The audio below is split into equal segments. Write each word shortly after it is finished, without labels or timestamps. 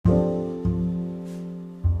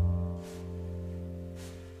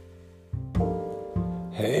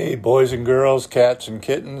Hey boys and girls, cats and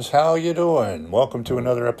kittens, how you doing? Welcome to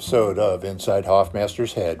another episode of Inside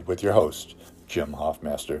Hoffmaster's Head with your host, Jim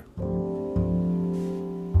Hoffmaster.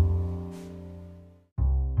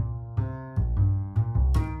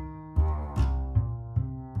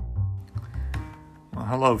 Well,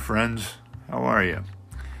 hello friends, how are you?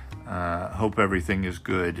 Hope everything is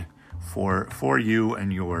good for you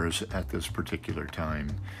and yours at this particular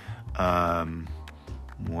time.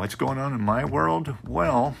 What's going on in my world?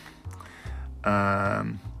 Well,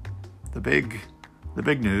 the big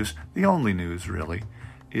news, the only news really,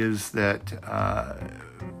 is that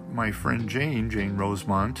my friend Jane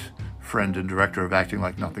Rosemont, friend and director of Acting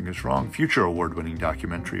Like Nothing Is Wrong, future award-winning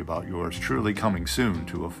documentary about yours truly coming soon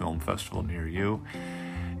to a film festival near you,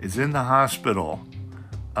 is in the hospital.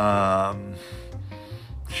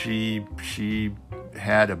 She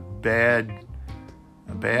had a bad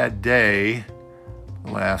day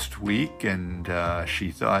last week, and she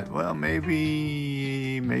thought, well,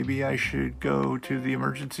 maybe I should go to the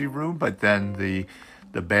emergency room. But then the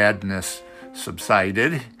badness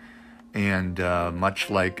subsided, and much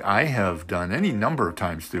like I have done any number of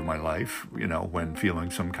times through my life, when feeling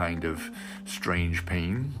some kind of strange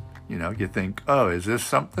pain, you think, oh, is this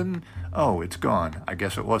something? Oh, it's gone. I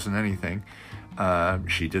guess it wasn't anything.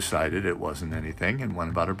 She decided it wasn't anything and went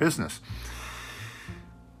about her business.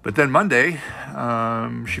 But then Monday,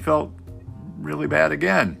 she felt really bad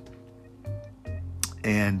again,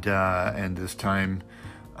 and this time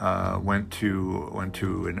went to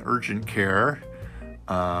an urgent care,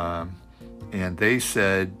 and they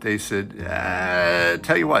said,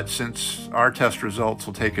 tell you what, since our test results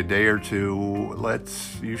will take a day or two,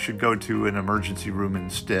 you should go to an emergency room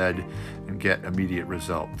instead and get immediate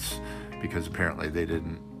results, because apparently they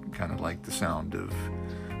didn't kind of like the sound of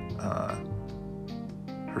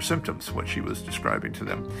her symptoms, what she was describing to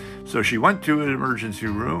them. So she went to an emergency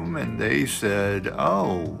room, and they said,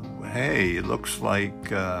 "Oh, hey, looks like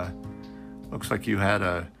you had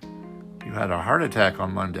a heart attack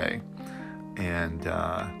on Monday." And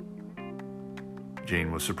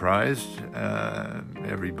Jane was surprised. I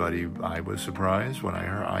was surprised when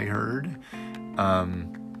I heard.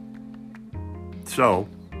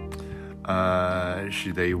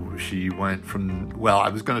 She went from, I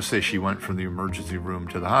was going to say she went from the emergency room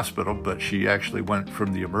to the hospital, but she actually went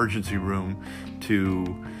from the emergency room to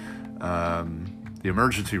the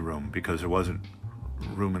emergency room, because there wasn't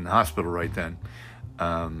room in the hospital right then.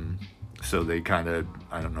 So they kind of,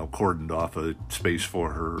 cordoned off a space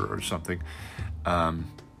for her or something.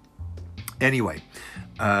 Anyway,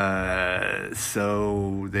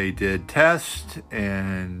 so they did test,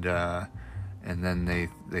 and then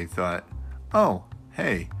they thought, oh,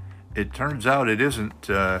 hey, it turns out it isn't,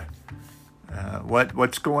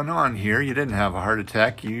 what's going on here? You didn't have a heart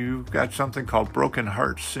attack. You've got something called broken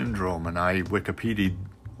heart syndrome. And I Wikipedia'd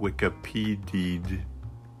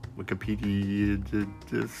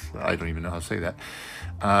this. I don't even know how to say that.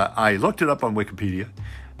 I looked it up on Wikipedia,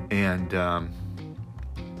 and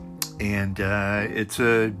it's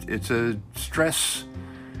a stress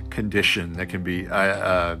condition that can be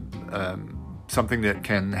something that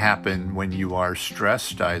can happen when you are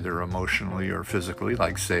stressed, either emotionally or physically,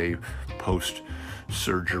 like, say,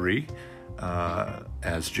 post-surgery,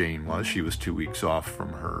 as Jane was. She was 2 weeks off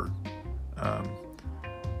from her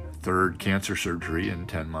third cancer surgery in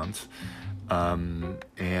 10 months.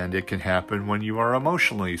 And it can happen when you are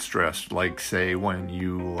emotionally stressed, like, say, when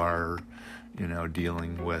you are,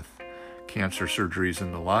 dealing with cancer surgeries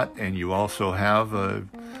and the lot, and you also have a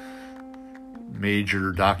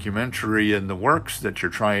major documentary in the works that you're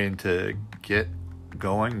trying to get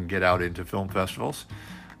going and get out into film festivals.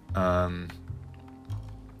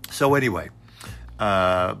 So anyway,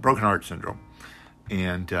 broken heart syndrome.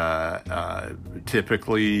 And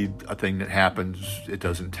typically a thing that happens, it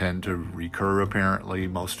doesn't tend to recur apparently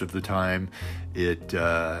most of the time. It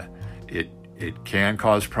can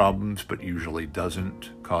cause problems, but usually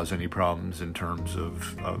doesn't cause any problems in terms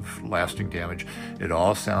of lasting damage. It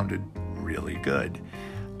all sounded really good,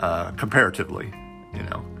 comparatively,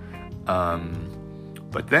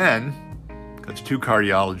 But then, because two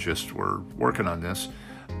cardiologists were working on this,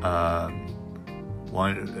 the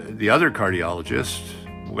other cardiologist,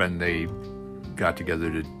 when they got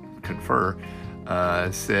together to confer,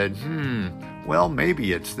 said, well,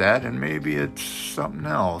 maybe it's that, and maybe it's something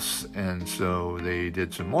else. And so they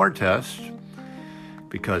did some more tests,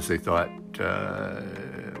 because they thought,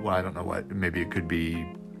 I don't know what, maybe it could be,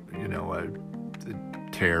 a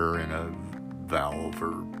tear in a valve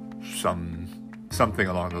or something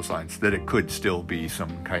along those lines, that it could still be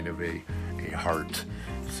some kind of a heart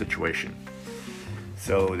situation.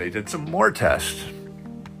 So they did some more tests,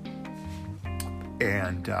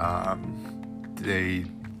 And they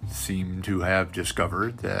seem to have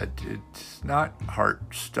discovered that it's not heart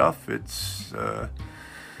stuff, it's a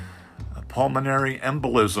pulmonary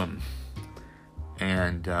embolism,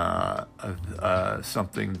 and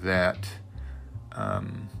something that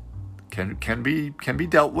can be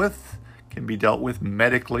dealt with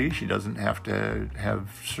medically. She doesn't have to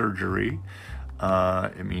have surgery.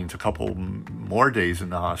 It means a couple more days in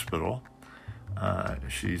the hospital.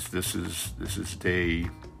 This is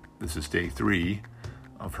day 3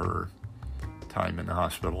 of her time in the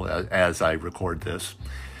hospital as I record this.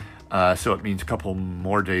 So it means a couple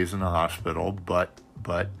more days in the hospital, but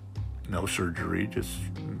no surgery, just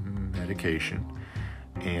medication.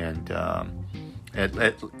 And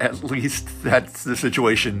at least that's the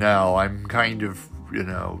situation now. I'm kind of,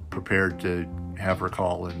 prepared to have her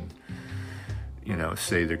call and,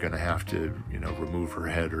 say they're going to have to, remove her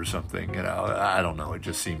head or something. I don't know. It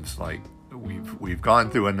just seems like we've gone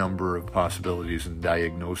through a number of possibilities and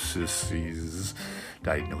diagnoses.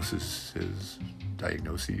 I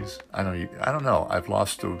don't know. I've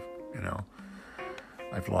lost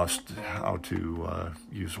how to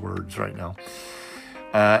use words right now.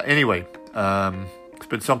 Anyway, it's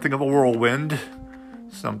been something of a whirlwind,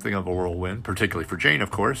 particularly for Jane,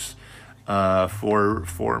 of course.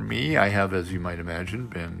 For me, I have, as you might imagine,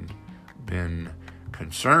 been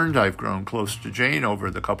concerned. I've grown close to Jane over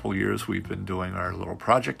the couple years we've been doing our little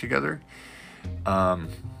project together, and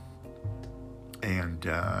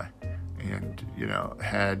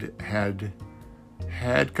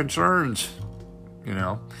had concerns,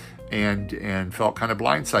 and felt kind of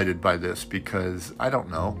blindsided by this because I don't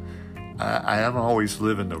know. I don't always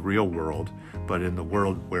live in the real world, but in the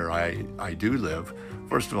world where I do live,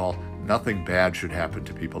 first of all, nothing bad should happen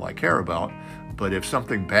to people I care about. But if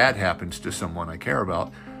something bad happens to someone I care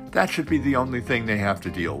about, that should be the only thing they have to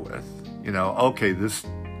deal with. Okay, this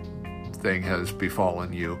thing has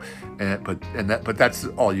befallen you, but that's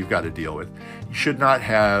all you've got to deal with. You should not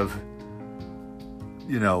have,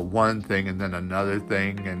 one thing and then another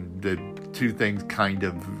thing, and the two things kind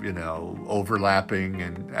of, overlapping,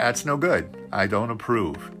 and that's no good. I don't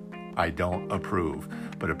approve.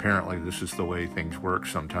 But apparently this is the way things work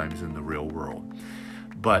sometimes in the real world.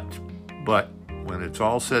 But when it's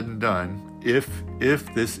all said and done, if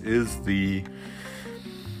this is the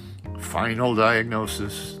final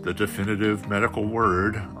diagnosis, the definitive medical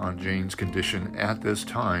word on Jane's condition at this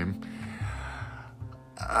time,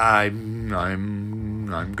 I'm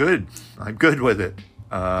good. I'm good with it.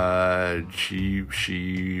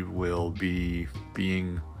 She will be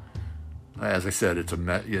being, as I said,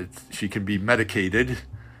 she can be medicated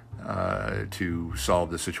to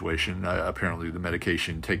solve the situation. Apparently the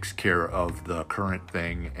medication takes care of the current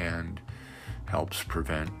thing and helps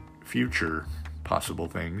prevent future possible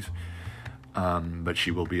things. But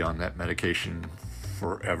she will be on that medication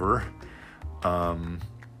forever.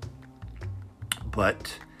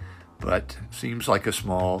 But seems like a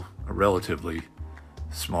relatively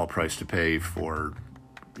small price to pay for,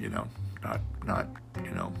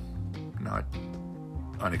 not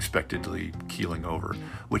unexpectedly keeling over,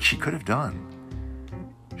 which she could have done.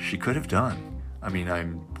 I mean,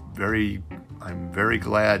 I'm very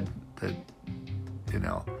glad that,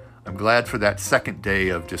 I'm glad for that second day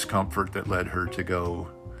of discomfort that led her to go,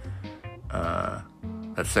 that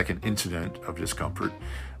second incident of discomfort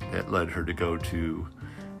that led her to go to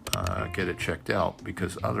get it checked out,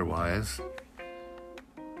 because otherwise,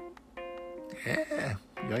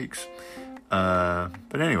 yikes.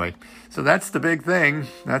 But anyway, so that's the big thing.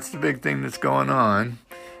 That's going on.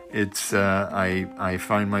 It's I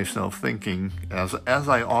find myself thinking, as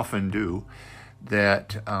I often do,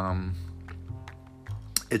 that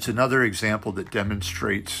it's another example that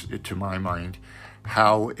demonstrates, to my mind,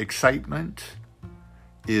 how excitement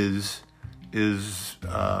is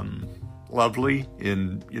lovely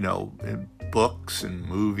in books and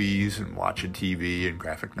movies and watching TV and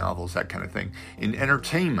graphic novels, that kind of thing. In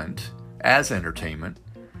entertainment,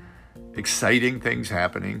 exciting things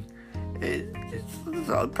happening, it's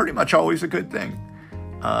pretty much always a good thing.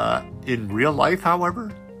 In real life,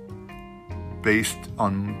 however, based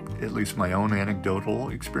on at least my own anecdotal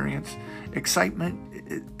experience, excitement,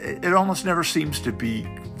 it almost never seems to be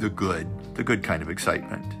the good kind of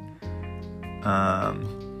excitement.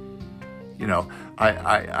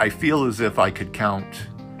 I feel as if I could count,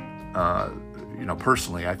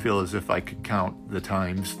 personally, I feel as if I could count the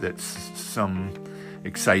times that some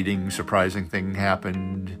exciting, surprising thing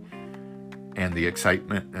happened and the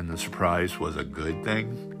excitement and the surprise was a good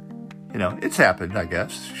thing. It's happened, I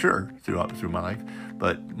guess, sure, through my life,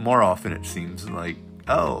 but more often it seems like,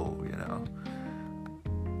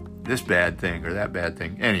 this bad thing or that bad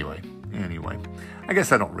thing. Anyway, I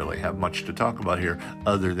guess I don't really have much to talk about here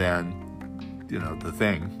other than, the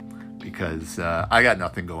thing, because I got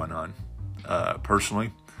nothing going on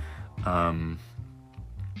personally. I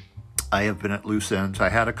have been at loose ends. I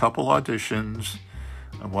had a couple auditions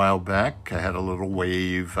a while back. I had a little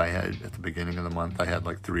wave. I had, at the beginning of the month, I had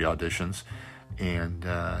like 3 auditions, and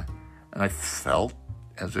I felt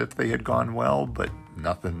as if they had gone well, but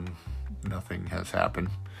nothing has happened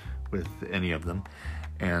with any of them,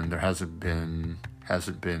 and there hasn't been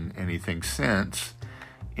anything since.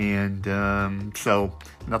 And so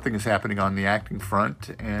nothing is happening on the acting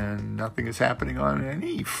front, and nothing is happening on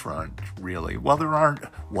any front, really. Well, there aren't.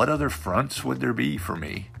 What other fronts would there be for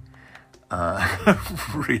me?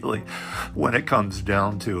 Really, when it comes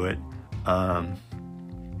down to it,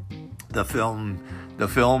 the film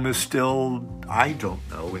is still, I don't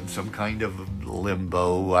know, in some kind of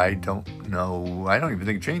limbo. I don't know. I don't even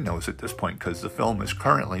think Jane knows at this point, because the film is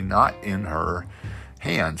currently not in her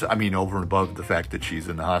hands. I mean, over and above the fact that she's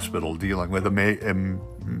in the hospital dealing with a major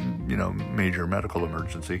medical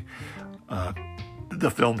emergency, the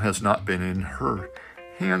film has not been in her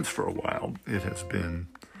hands for a while. It has been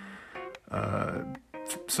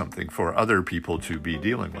something for other people to be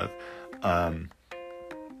dealing with.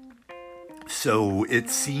 So it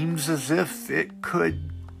seems as if it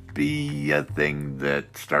could be a thing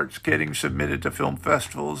that starts getting submitted to film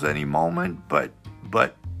festivals any moment, but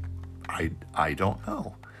I don't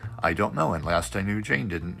know. And last I knew, Jane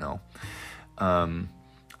didn't know.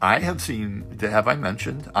 I have seen, have I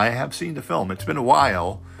mentioned? I have seen the film. It's been a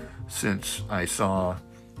while since I saw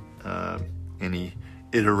any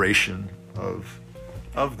iteration of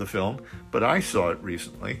the film, but I saw it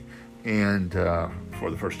recently, and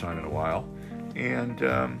for the first time in a while. And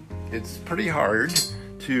it's pretty hard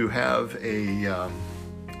to have a,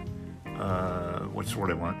 what's the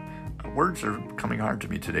word I want? Words are coming hard to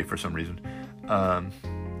me today for some reason.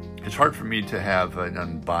 It's hard for me to have an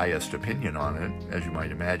unbiased opinion on it, as you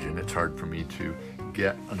might imagine. It's hard for me to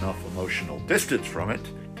get enough emotional distance from it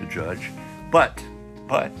to judge. But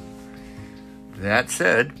that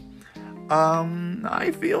said,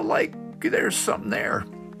 I feel like there's something there,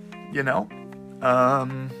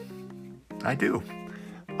 I do.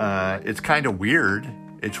 It's kind of weird.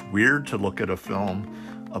 It's weird to look at a film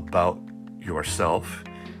about yourself,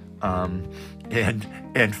 and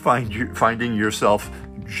finding yourself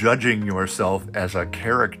judging yourself as a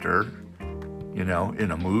character, in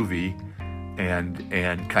a movie,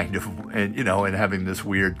 and kind of, and having this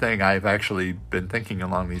weird thing. I've actually been thinking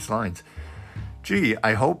along these lines. Gee,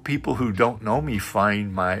 I hope people who don't know me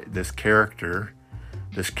find this character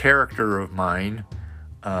of mine,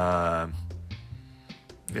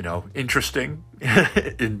 interesting,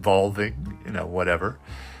 involving, whatever.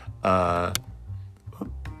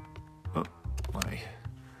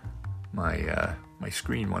 My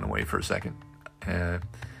screen went away for a second.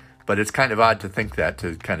 But it's kind of odd to think that,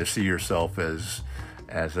 to kind of see yourself as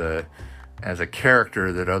a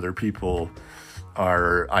character that other people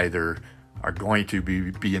are either are going to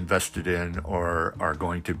be invested in, or are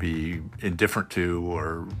going to be indifferent to,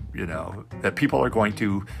 or that people are going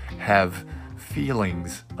to have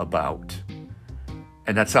feelings about.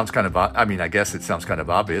 And that sounds kind of, I guess it sounds kind of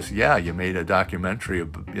obvious. Yeah, you made a documentary,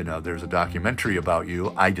 there's a documentary about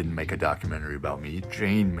you. I didn't make a documentary about me.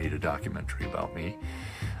 Jane made a documentary about me.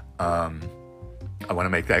 I want to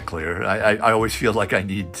make that clear. I always feel like I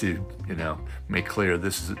need to, make clear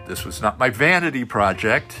this was not my vanity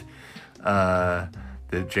project.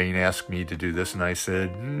 That Jane asked me to do this, and I said,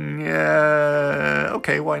 yeah,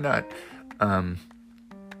 okay, why not?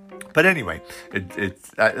 But anyway,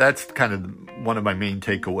 that's kind of one of my main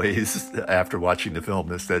takeaways after watching the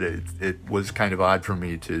film, is that it was kind of odd for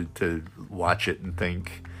me to watch it and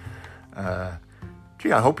think,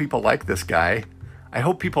 gee, I hope people like this guy. I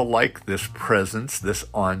hope people like this presence, this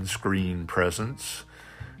on-screen presence,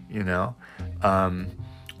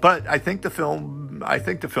 But I think the film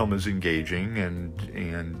is engaging,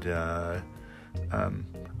 and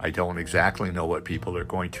I don't exactly know what people are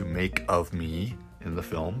going to make of me in the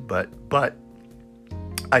film, but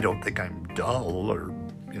I don't think I'm dull or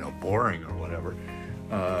boring or whatever.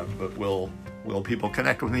 But will people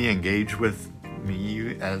connect with me, engage with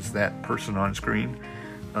me as that person on screen?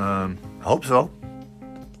 I hope so.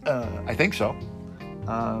 I think so.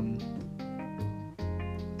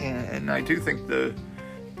 And I do think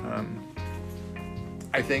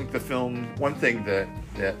I think the film, one thing that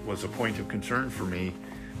was a point of concern for me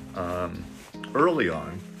early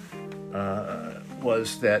on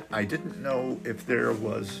was that I didn't know if there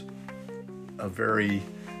was a very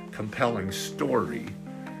compelling story,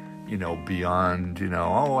 beyond,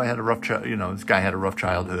 oh, I had a rough this guy had a rough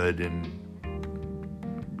childhood, and,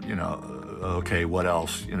 okay, what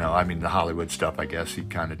else? The Hollywood stuff, I guess he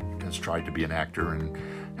kind of has tried to be an actor and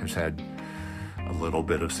has had a little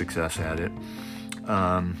bit of success at it.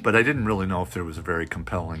 But I didn't really know if there was a very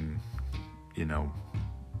compelling,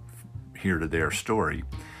 here to there story.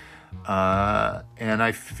 And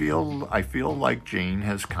I feel like Jane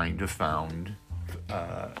has kind of found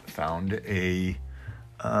a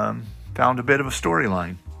bit of a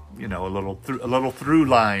storyline, a little through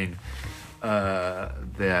line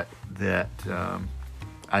that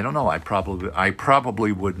I don't know. I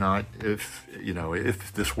probably would not, if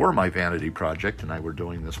this were my vanity project and I were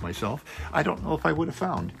doing this myself, I don't know if I would have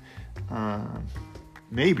found.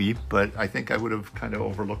 Maybe, but I think I would have kind of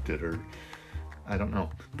overlooked it, or I don't know.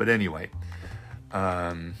 But anyway,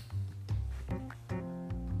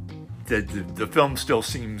 the film still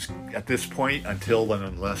seems, at this point, until and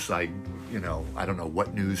unless I don't know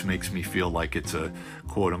what news makes me feel like it's a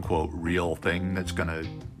quote unquote real thing that's going to,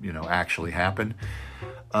 actually happen.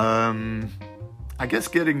 I guess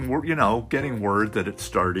getting word that it's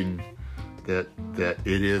starting, that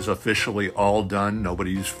it is officially all done.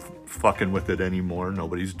 Nobody's fucking with it anymore.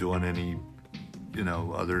 Nobody's doing any,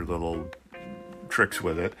 other little tricks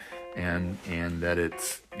with it, and that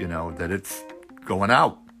it's, that it's going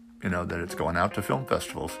out, that it's going out to film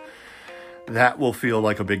festivals. That will feel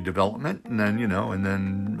like a big development, and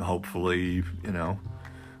then, hopefully,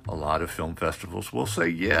 a lot of film festivals will say,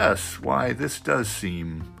 yes, why, this does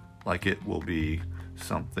seem like it will be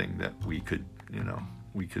something that we could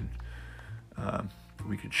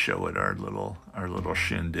show at our little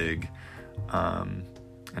shindig.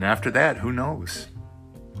 And after that, who knows?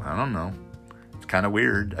 I don't know. It's kind of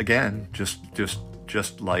weird. Again, just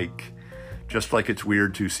like it's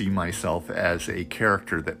weird to see myself as a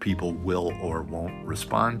character that people will or won't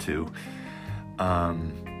respond to.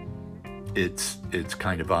 It's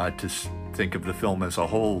kind of odd to think of the film as a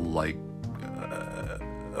whole, like,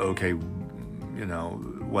 okay,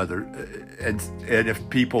 whether, and if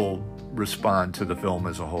people respond to the film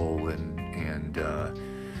as a whole, and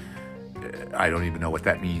I don't even know what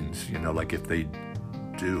that means, like if they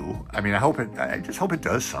do. I just hope it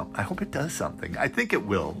does something. I hope it does something. I think it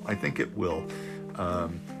will. I don't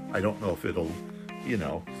know if it'll,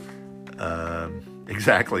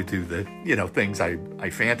 exactly do the, things I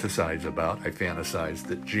fantasize about. I fantasize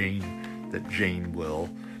that Jane will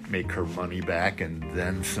make her money back and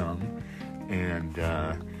then some, and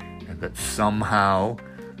that somehow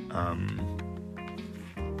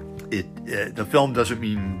the film doesn't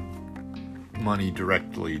mean money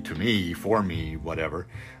directly to me, for me, whatever,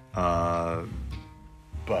 but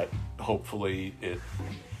hopefully it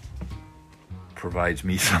provides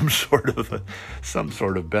me some sort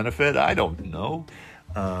of benefit. I don't know.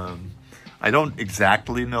 I don't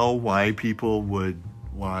exactly know why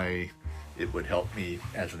it would help me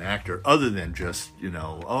as an actor, other than just,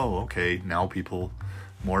 oh, okay, now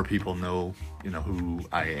more people know, who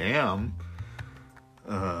I am.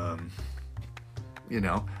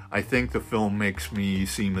 I think the film makes me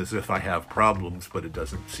seem as if I have problems, but it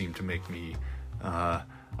doesn't seem to make me, I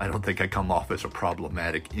don't think I come off as a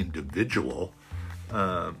problematic individual.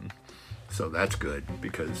 So that's good,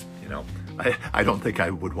 because, I don't think I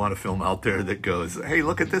would want a film out there that goes, hey,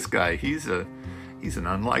 look at this guy. He's an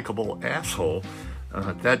unlikable asshole.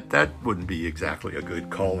 That wouldn't be exactly a good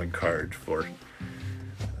calling card for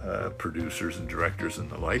producers and directors and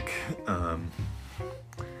the like.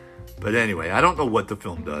 But anyway, I don't know what the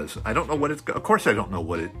film does. I don't know what it's. Of course, I don't know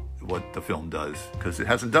what the film does, because it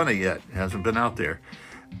hasn't done it yet. It hasn't been out there.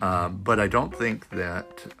 But I don't think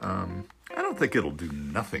that. I don't think it'll do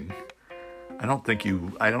nothing. I don't think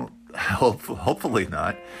you. I don't. Hopefully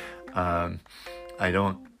not. I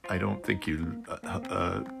don't think you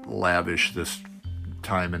lavish this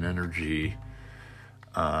time and energy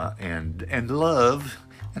and love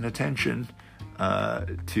and attention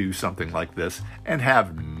to something like this and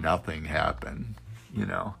have nothing happen,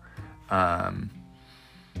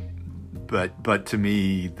 But to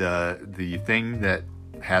me, the thing that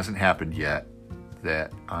hasn't happened yet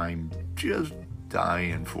that I'm just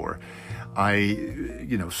dying for,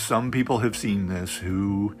 some people have seen this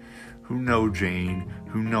who know Jane,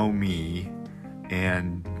 who know me,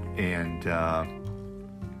 and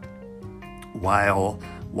while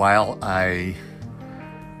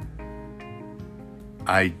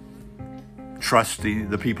I trust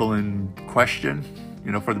the people in question,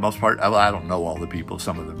 for the most part. I don't know all the people.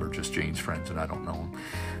 Some of them are just Jane's friends, and I don't know them.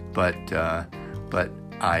 But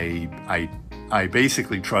I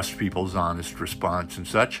basically trust people's honest response and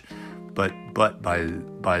such. But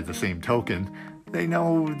by the same token, they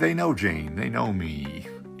know Jane, they know me,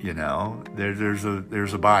 you know. There's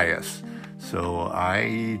a bias. So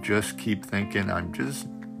I just keep thinking I'm just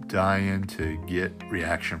dying to get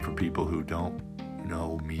reaction from people who don't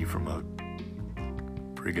know me from a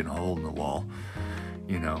friggin' hole in the wall,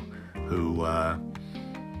 you know, who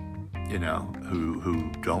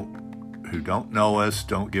don't know us,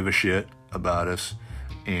 don't give a shit about us,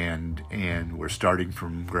 and we're starting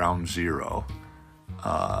from ground zero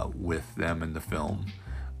with them in the film.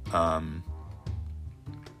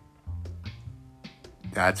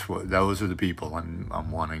 Those are the people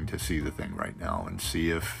I'm wanting to see the thing right now, and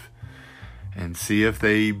see if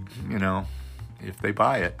they, you know, if they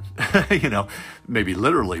buy it, you know, maybe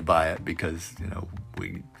literally buy it, because, you know,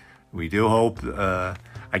 we do hope,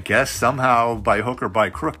 I guess somehow by hook or by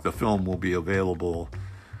crook, the film will be available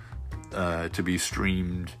to be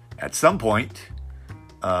streamed at some point.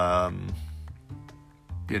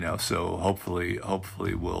 You know, so hopefully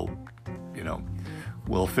we'll, you know,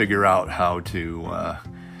 we'll figure out how to,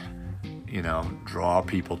 you know, draw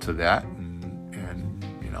people to that, and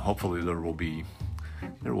you know, hopefully there will be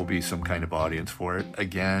some kind of audience for it.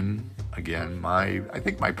 Again, I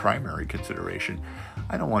think my primary consideration,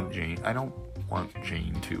 I don't want Jane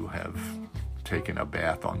to have taken a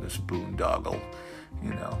bath on this boondoggle.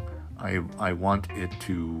 You know, I want it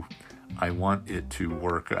to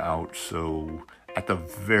work out, so at the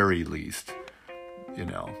very least, you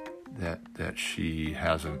know, that she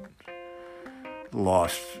hasn't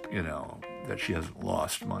lost, you know, that she hasn't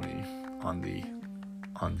lost money on the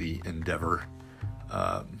endeavor.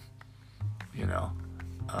 You know,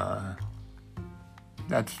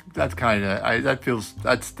 that's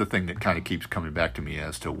the thing that kind of keeps coming back to me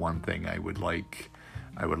as to one thing I would like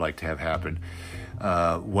to have happen.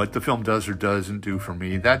 What the film does or doesn't do for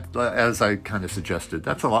me, that, as I kind of suggested,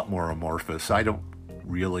 that's a lot more amorphous. I don't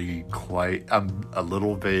really I'm a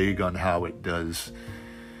little vague on how it does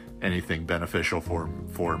anything beneficial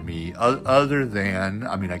for me, other than,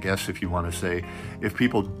 I mean, I guess if you want to say, if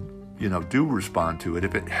people, you know, do respond to it,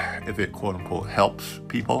 if it quote unquote helps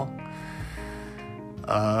people,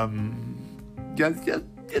 yeah,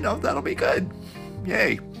 you know, that'll be good.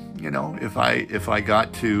 Yay. You know, if I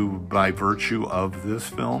got to, by virtue of this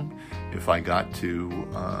film, if I got to,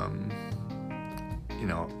 you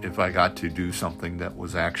know, if I got to do something that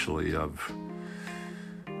was actually of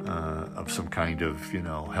some kind of, you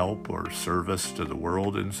know, help or service to the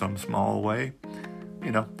world in some small way,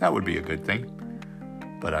 you know, that would be a good thing.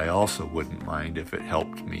 But I also wouldn't mind if it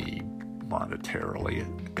helped me monetarily.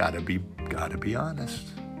 Gotta be honest,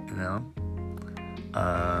 you know,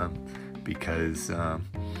 because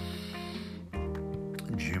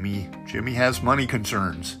Jimmy has money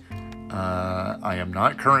concerns. I am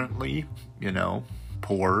not currently, you know,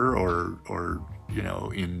 poor or you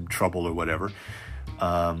know, in trouble or whatever.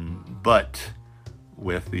 But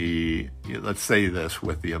with let's say this,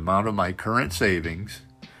 with the amount of my current savings,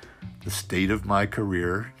 the state of my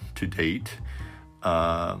career to date,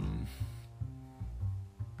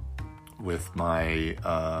 with my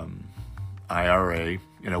IRA,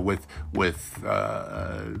 you know, with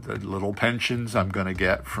the little pensions I'm going to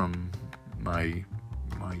get from my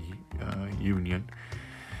union,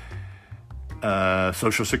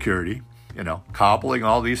 Social Security, you know, cobbling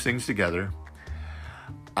all these things together,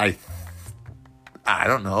 I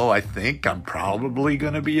don't know. I think I'm probably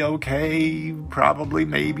going to be okay. Probably,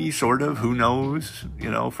 maybe, sort of. Who knows? You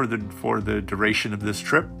know, for the duration of this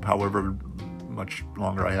trip, however much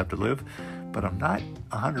longer I have to live. But I'm not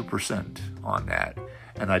 100% on that,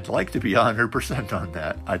 and I'd like to be 100% on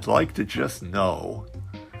that. I'd like to just know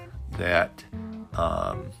that,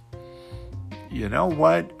 you know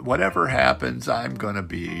what? Whatever happens, I'm gonna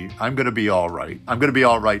be all right. I'm gonna be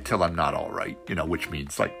all right till I'm not all right. You know, which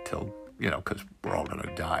means like till, you know, because we're all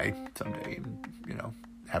gonna die someday, and, you know,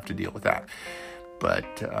 have to deal with that. But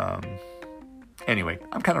anyway,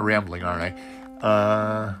 I'm kind of rambling, aren't I?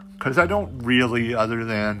 Because I don't really, other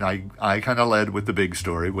than I kind of led with the big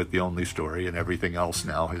story, with the only story, and everything else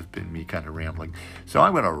now has been me kind of rambling. So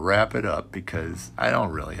I'm going to wrap it up because I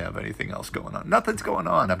don't really have anything else going on. Nothing's going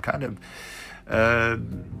on. I'm kind of,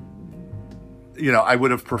 you know, I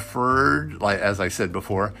would have preferred, like as I said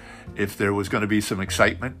before, if there was going to be some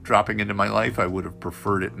excitement dropping into my life, I would have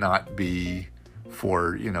preferred it not be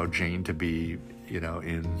for, you know, Jane to be, you know,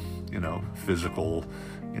 in, you know, physical,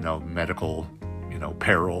 you know, medical, you know,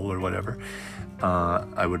 peril or whatever.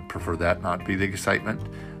 I would prefer that not be the excitement.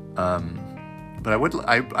 But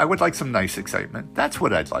I would like some nice excitement. That's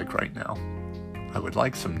what I'd like right now. I would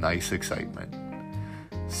like some nice excitement.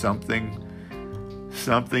 Something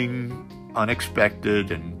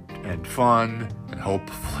unexpected and and fun and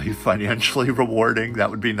hopefully financially rewarding. That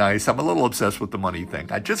would be nice. I'm a little obsessed with the money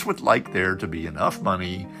thing. I just would like there to be enough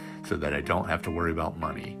money so that I don't have to worry about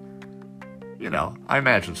money. You know, I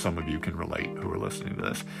imagine some of you can relate who are listening to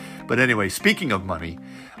this. But anyway, speaking of money,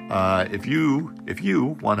 if you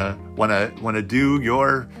wanna do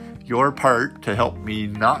your part to help me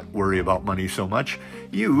not worry about money so much,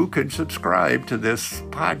 you can subscribe to this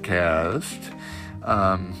podcast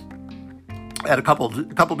at a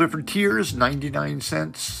couple different tiers: 99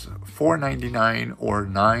 cents, $4.99, or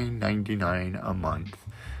 $9.99 a month.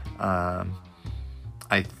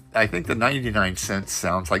 I think the 99 cents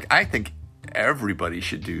sounds like, I think everybody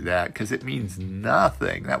should do that because it means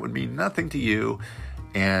nothing. That would mean nothing to you.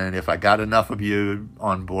 And if I got enough of you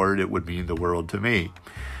on board, it would mean the world to me,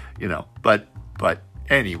 you know. But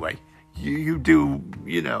anyway, you do,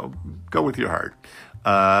 you know, go with your heart.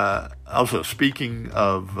 Also, speaking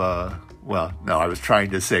of, well, no, I was trying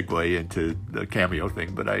to segue into the Cameo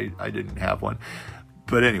thing, but I didn't have one.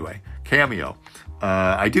 But anyway, Cameo.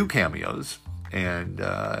 I do cameos, and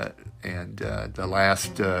the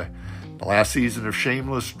last season of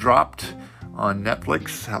Shameless dropped on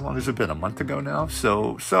Netflix. How long has it been? A month ago now.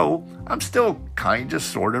 So I'm still kind of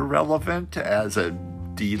sort of relevant as a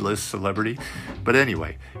D-list celebrity. But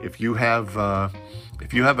anyway, if you have a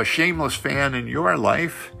Shameless fan in your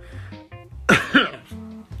life,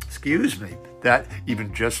 excuse me, that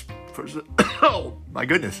even just for, oh my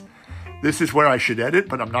goodness, this is where I should edit,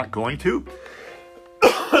 but I'm not going to.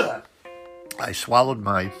 I swallowed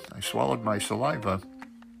my saliva.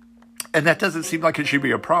 And that doesn't seem like it should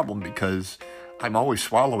be a problem because I'm always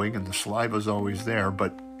swallowing and the saliva's always there,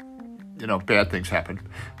 but you know, bad things happen.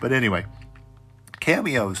 But anyway,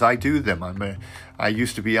 cameos, I do them. I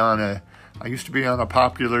used to be on a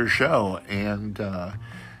popular show, and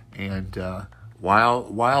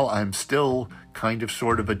while I'm still kind of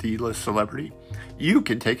sort of a D-list celebrity, you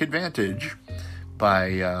can take advantage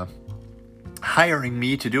by hiring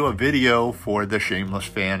me to do a video for the Shameless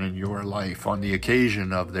fan in your life on the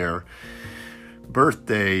occasion of their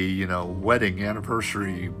birthday, you know, wedding,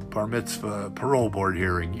 anniversary, bar mitzvah, parole board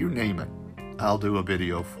hearing, you name it. I'll do a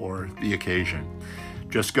video for the occasion.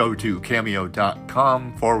 Just go to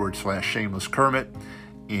cameo.com/shamelesskermit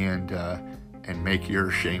and make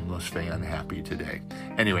your Shameless fan happy today.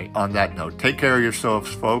 Anyway, on that note, take care of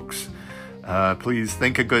yourselves, folks. Please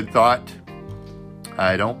think a good thought.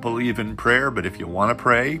 I don't believe in prayer, but if you want to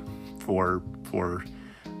pray for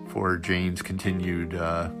Jane's continued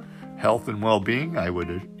health and well-being, I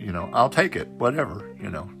would, you know, I'll take it, whatever, you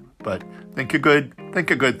know. But think a good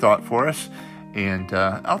thought for us, and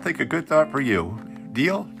I'll think a good thought for you.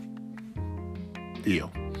 Deal? Deal.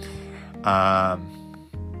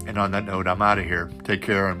 And on that note, I'm out of here. Take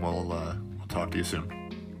care, and we'll talk to you soon.